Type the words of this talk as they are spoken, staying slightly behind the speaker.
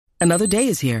Another day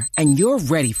is here, and you're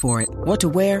ready for it. What to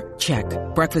wear? Check.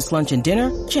 Breakfast, lunch, and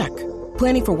dinner? Check.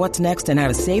 Planning for what's next and how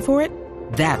to save for it?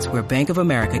 That's where Bank of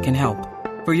America can help.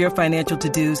 For your financial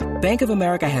to-dos, Bank of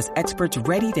America has experts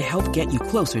ready to help get you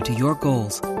closer to your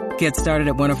goals. Get started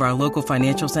at one of our local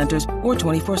financial centers or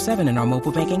 24/7 in our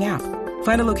mobile banking app.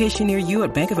 Find a location near you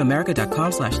at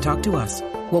bankofamerica.com/talktous.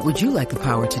 What would you like the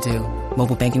power to do?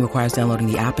 Mobile banking requires downloading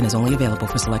the app and is only available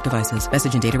for select devices.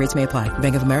 Message and data rates may apply.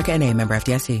 Bank of America N.A., member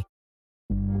FDIC.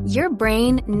 Your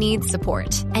brain needs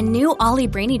support, and new Ollie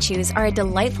Brainy Chews are a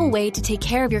delightful way to take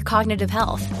care of your cognitive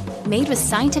health. Made with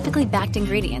scientifically backed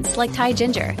ingredients like Thai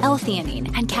ginger,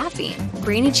 L-theanine, and caffeine,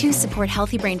 Brainy Chews support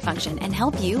healthy brain function and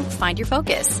help you find your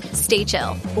focus, stay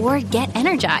chill, or get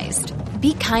energized.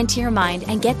 Be kind to your mind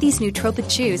and get these nootropic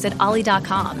chews at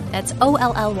ollie.com. That's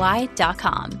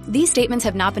OLLY.com. These statements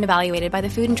have not been evaluated by the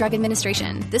Food and Drug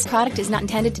Administration. This product is not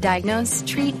intended to diagnose,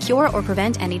 treat, cure, or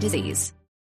prevent any disease.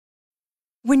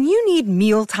 When you need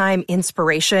mealtime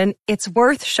inspiration, it's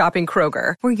worth shopping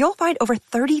Kroger, where you'll find over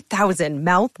 30,000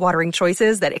 mouth-watering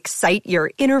choices that excite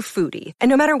your inner foodie. And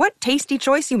no matter what tasty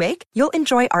choice you make, you'll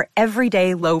enjoy our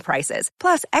everyday low prices,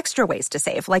 plus extra ways to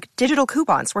save, like digital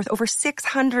coupons worth over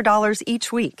 $600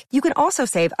 each week. You can also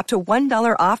save up to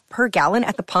 $1 off per gallon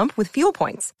at the pump with fuel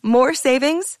points. More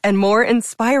savings and more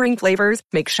inspiring flavors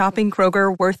make shopping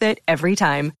Kroger worth it every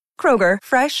time. Kroger,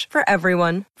 fresh for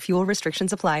everyone. Fuel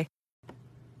restrictions apply.